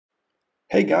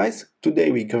Hey guys, today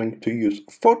we're going to use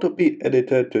Photopea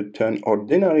editor to turn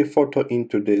ordinary photo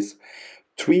into this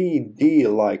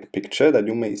 3D-like picture that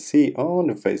you may see on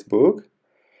Facebook.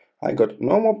 I got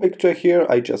normal picture here,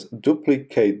 I just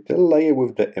duplicate the layer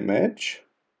with the image.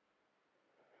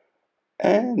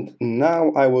 And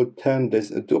now I will turn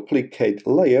this duplicate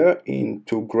layer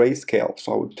into grayscale.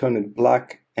 So I will turn it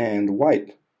black and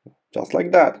white, just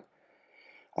like that.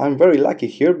 I'm very lucky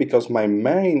here because my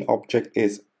main object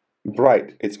is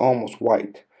bright, it's almost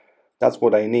white. That's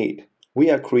what I need.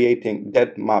 We are creating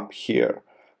that map here.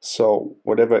 So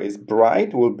whatever is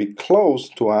bright will be close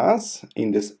to us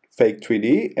in this fake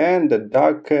 3D, and the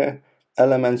darker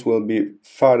elements will be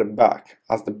further back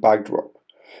as the backdrop.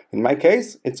 In my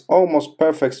case, it's almost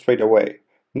perfect straight away.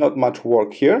 Not much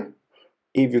work here.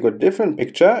 If you got different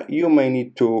picture, you may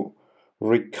need to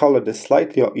recolor this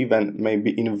slightly or even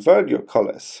maybe invert your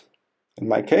colors. In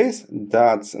my case,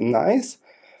 that's nice.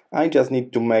 I just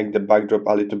need to make the backdrop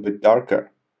a little bit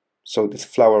darker, so this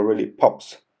flower really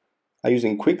pops. I'm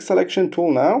using quick selection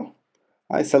tool now.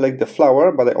 I select the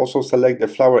flower, but I also select the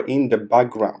flower in the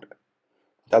background.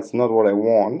 That's not what I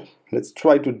want. Let's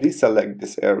try to deselect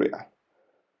this area.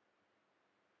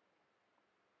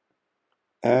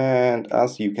 And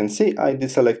as you can see, I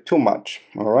deselect too much.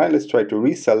 Alright, let's try to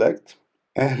reselect.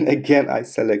 And again, I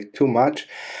select too much.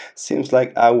 Seems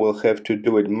like I will have to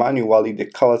do it manually. The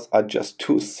colors are just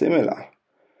too similar.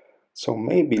 So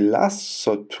maybe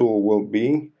lasso tool will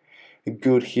be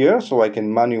good here, so I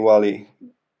can manually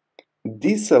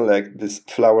deselect this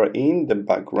flower in the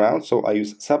background. So I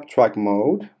use subtract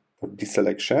mode for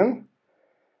deselection.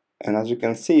 And as you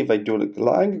can see, if I do it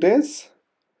like this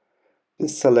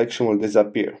selection will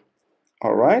disappear.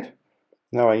 Alright.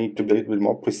 Now I need to be a little bit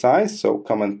more precise, so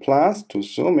Command plus to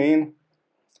zoom in,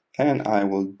 and I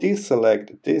will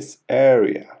deselect this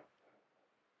area.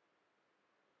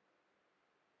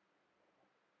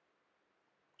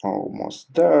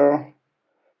 Almost there.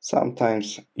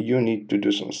 Sometimes you need to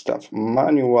do some stuff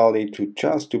manually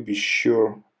to be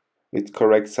sure it's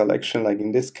correct selection, like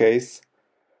in this case.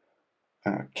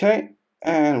 Okay,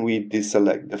 and we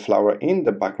deselect the flower in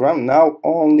the background. Now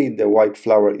only the white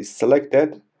flower is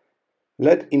selected.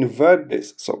 Let's invert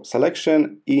this. So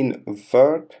selection,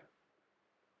 invert,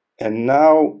 and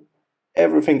now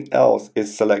everything else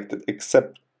is selected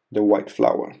except the white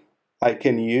flower. I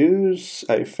can use,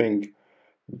 I think,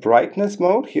 brightness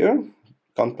mode here,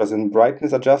 contrast and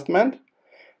brightness adjustment,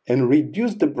 and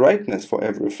reduce the brightness for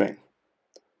everything.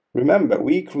 Remember,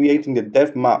 we're creating the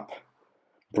depth map.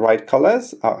 Bright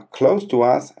colors are close to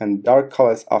us and dark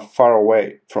colors are far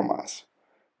away from us.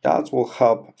 That will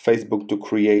help Facebook to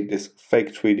create this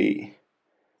fake 3D.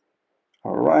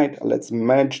 Alright, let's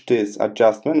match this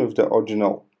adjustment with the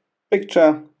original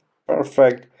picture.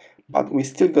 Perfect. But we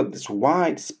still got this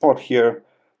white spot here.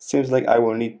 Seems like I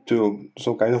will need to do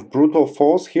some kind of brutal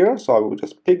force here. So I will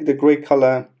just pick the gray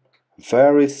color,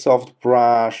 very soft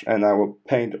brush, and I will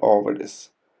paint over this.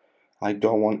 I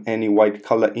don't want any white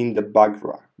color in the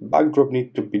backdrop. Backdrop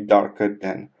needs to be darker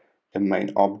than the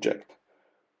main object.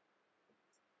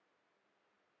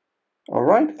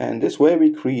 Alright, and this way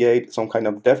we create some kind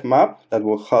of depth map that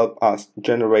will help us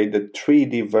generate the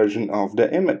 3D version of the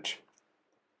image.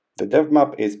 The depth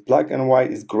map is black and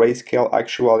white, is grayscale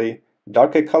actually,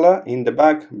 darker color in the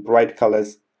back, bright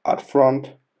colors at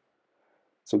front.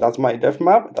 So that's my depth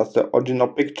map, that's the original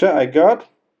picture I got.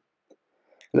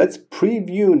 Let's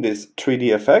preview this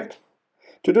 3D effect.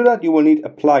 To do that, you will need a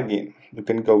plugin. You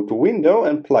can go to Window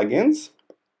and Plugins,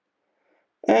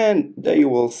 and there you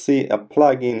will see a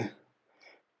plugin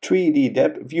 3D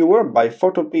Depth Viewer by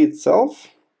Photopea itself.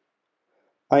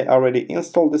 I already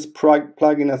installed this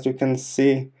plugin, as you can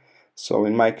see, so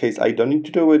in my case I don't need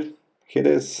to do it. Here it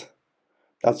is.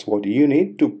 That's what you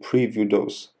need to preview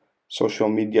those social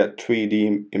media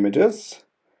 3D images.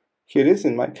 Here it is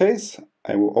in my case.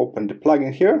 I will open the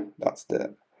plugin here. That's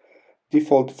the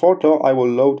default photo. I will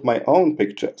load my own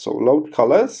picture. So load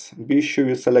colors. Be sure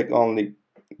you select only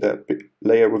the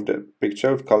layer with the picture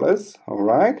of colors.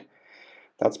 Alright.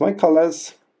 That's my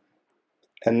colors.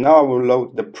 And now I will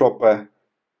load the proper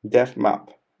depth map.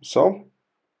 So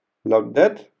load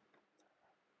that.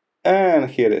 And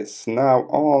here it is. Now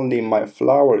only my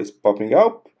flower is popping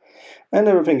up and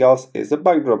everything else is a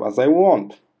backdrop as I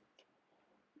want.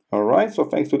 Alright, so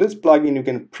thanks to this plugin you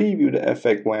can preview the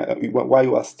effect while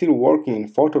you are still working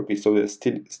in Photopea, so there's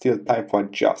still time for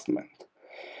adjustment.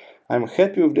 I'm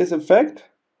happy with this effect,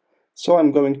 so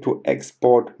I'm going to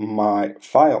export my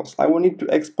files. I will need to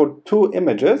export two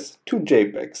images, two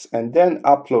JPEGs, and then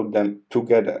upload them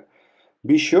together.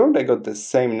 Be sure they got the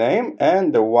same name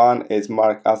and the one is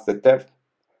marked as the depth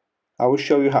I will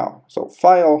show you how. So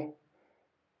File,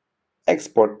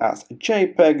 Export as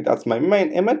JPEG, that's my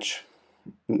main image,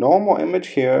 normal image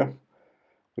here.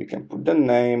 We can put the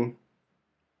name.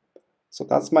 So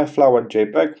that's my flower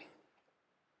JPEG.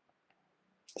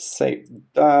 Save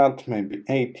that, maybe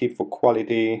 80 for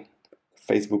quality.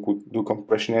 Facebook would do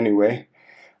compression anyway.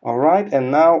 Alright,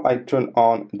 and now I turn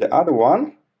on the other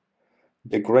one,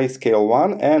 the grayscale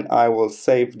one, and I will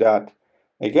save that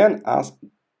again as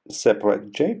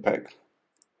separate JPEG.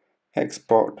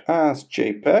 Export as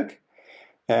JPEG,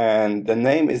 and the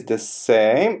name is the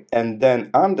same, and then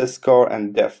underscore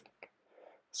and def.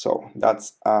 So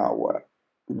that's our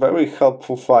very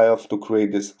helpful file to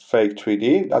create this fake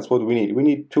 3D. That's what we need. We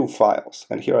need two files.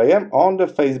 And here I am on the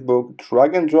Facebook,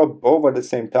 drag and drop both at the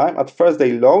same time. At first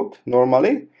they load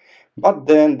normally, but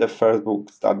then the Facebook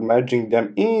start merging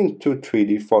them into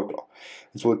 3D photo.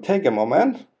 This will take a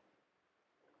moment,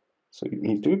 so you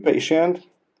need to be patient.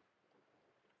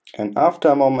 And after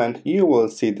a moment, you will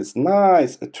see this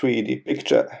nice 3D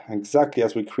picture, exactly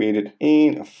as we created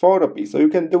in Photopea. So you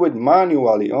can do it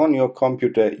manually on your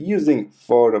computer using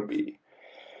Photopea.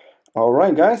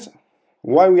 Alright guys,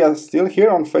 while we are still here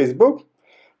on Facebook,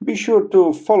 be sure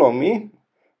to follow me.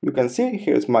 You can see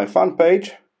here's my fan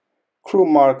page,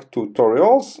 Crewmark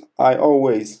Tutorials. I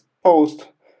always post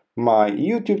my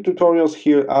YouTube tutorials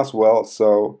here as well.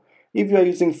 So if you are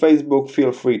using Facebook,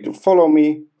 feel free to follow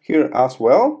me here as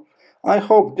well. I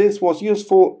hope this was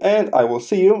useful, and I will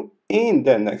see you in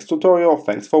the next tutorial.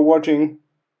 Thanks for watching.